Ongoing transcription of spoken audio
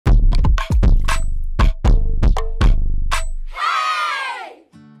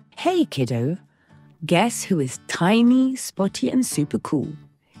Hey, kiddo. Guess who is tiny, spotty, and super cool?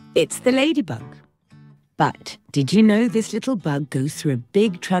 It's the ladybug. But did you know this little bug goes through a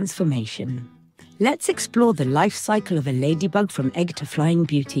big transformation? Let's explore the life cycle of a ladybug from egg to flying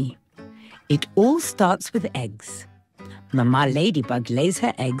beauty. It all starts with eggs. Mama ladybug lays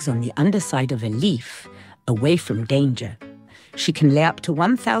her eggs on the underside of a leaf, away from danger. She can lay up to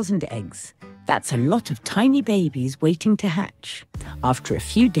 1,000 eggs. That's a lot of tiny babies waiting to hatch. After a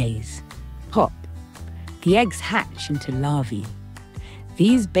few days, pop, the eggs hatch into larvae.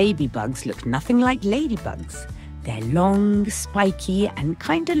 These baby bugs look nothing like ladybugs. They're long, spiky, and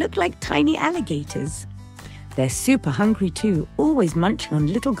kinda look like tiny alligators. They're super hungry too, always munching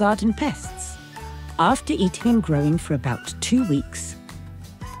on little garden pests. After eating and growing for about 2 weeks,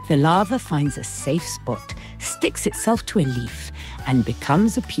 the larva finds a safe spot, sticks itself to a leaf, and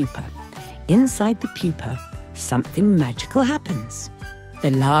becomes a pupa. Inside the pupa, something magical happens.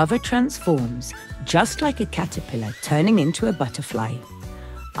 The larva transforms, just like a caterpillar turning into a butterfly.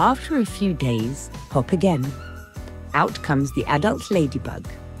 After a few days, hop again. Out comes the adult ladybug.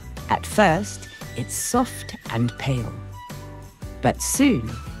 At first, it's soft and pale. But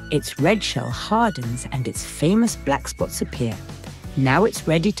soon, its red shell hardens and its famous black spots appear. Now it's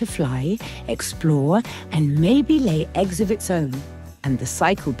ready to fly, explore, and maybe lay eggs of its own. And the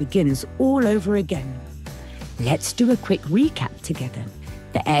cycle begins all over again. Let's do a quick recap together.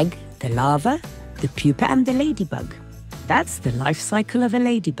 The egg, the larva, the pupa, and the ladybug. That's the life cycle of a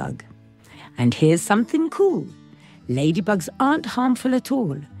ladybug. And here's something cool. Ladybugs aren't harmful at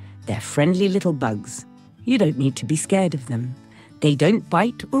all. They're friendly little bugs. You don't need to be scared of them. They don't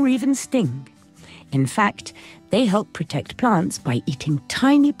bite or even sting. In fact, they help protect plants by eating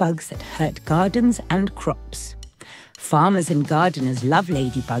tiny bugs that hurt gardens and crops. Farmers and gardeners love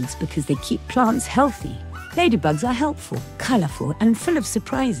ladybugs because they keep plants healthy. Ladybugs are helpful, colorful, and full of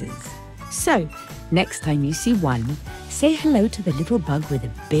surprises. So, next time you see one, say hello to the little bug with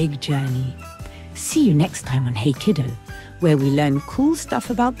a big journey. See you next time on Hey Kiddo, where we learn cool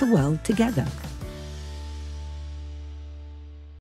stuff about the world together.